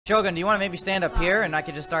Shogun, do you want to maybe stand up here and I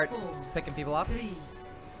could just start picking people off? 3,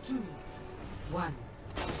 2, 1.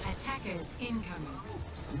 Attackers incoming.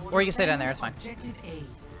 Or you can stay down there, it's fine. Objective A.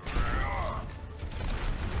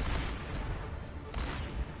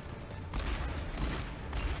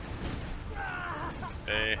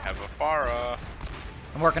 They have a Pharah.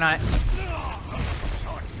 I'm working on it.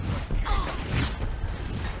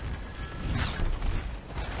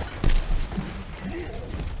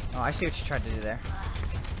 Oh, I see what you tried to do there.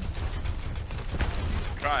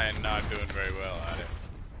 Trying, not doing very well at it.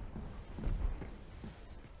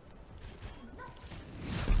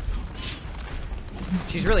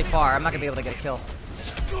 She's really far. I'm not gonna be able to get a kill.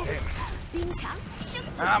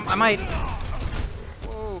 I might.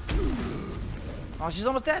 Whoa. Oh, she's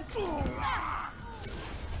almost dead.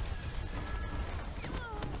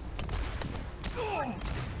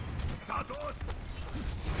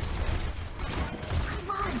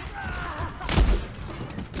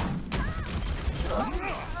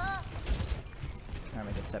 Alright,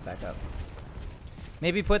 make it set back up.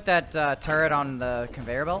 Maybe put that turret on the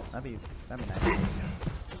conveyor belt. That'd be nice.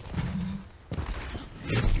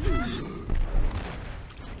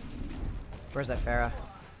 Where's that Pharah?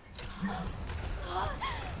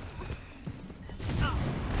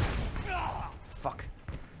 Fuck.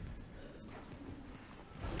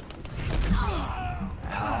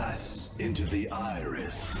 Pass into the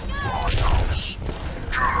iris.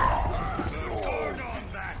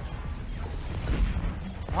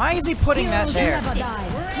 Why is he putting that there?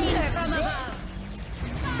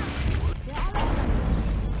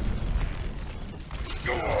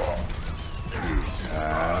 It's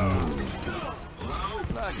time.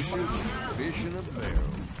 Like shooting fish in a barrel.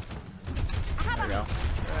 There we go.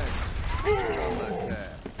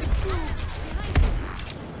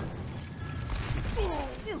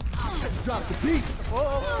 Let's drop the beat.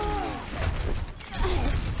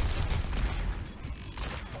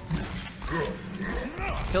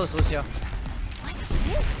 Kill this, Lucio.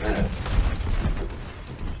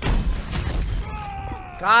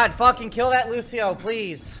 God, fucking kill that Lucio,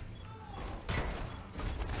 please.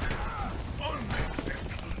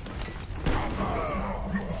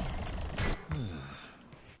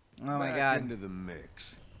 Oh my God. Into the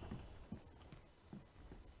mix.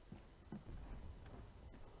 Do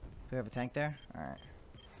we have a tank there? All right.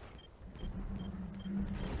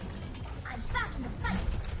 I'm back in the fight.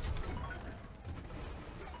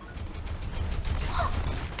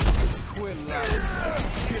 Quit lying.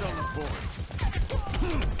 Get on the board.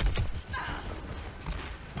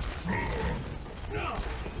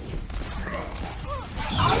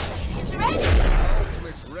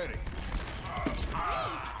 Ultimate's ready.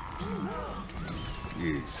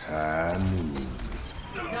 It's time.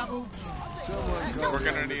 Double We're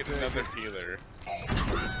gonna need another healer.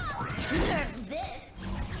 Deserve this.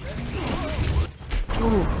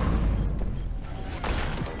 Ooh.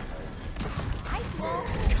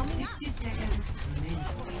 60 seconds remaining.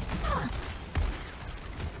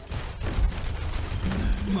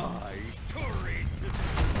 My turret.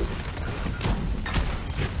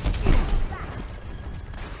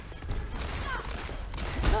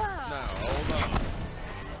 Now, hold on.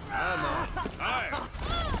 I'm on fire.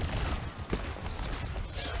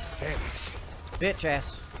 Damn it. Bitch ass.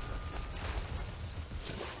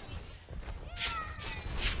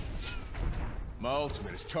 My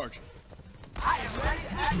ultimate is charging.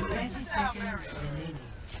 20 seconds remaining.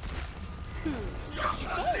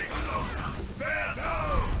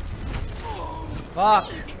 Fuck.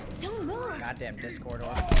 Don't move. Goddamn Discord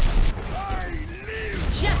order.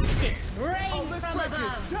 Justice reigns from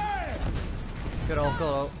above. Good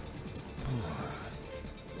old.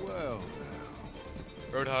 Well,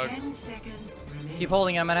 Roadhog. 10 seconds remaining. Keep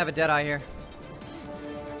holding it. I'm gonna have a dead eye here.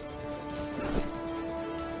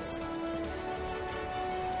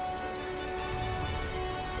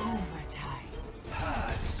 Overtime.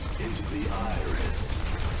 Pass into the iris.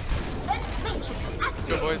 Let's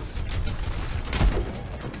go, boys.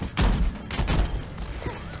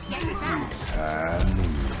 It's time.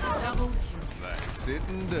 Double kill. like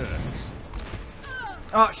sitting ducks.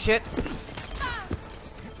 Oh shit.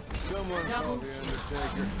 Someone call the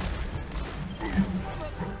Undertaker.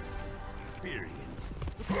 Experience.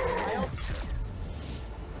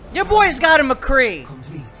 Your boy's got a McCree.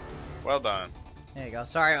 Complete. Well done. There you go.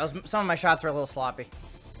 Sorry, some of my shots were a little sloppy.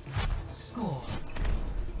 Score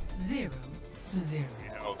 0-0.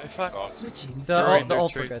 Oh, fuck off. Switching. The Sorry, ults were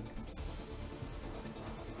straight. good.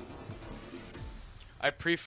 I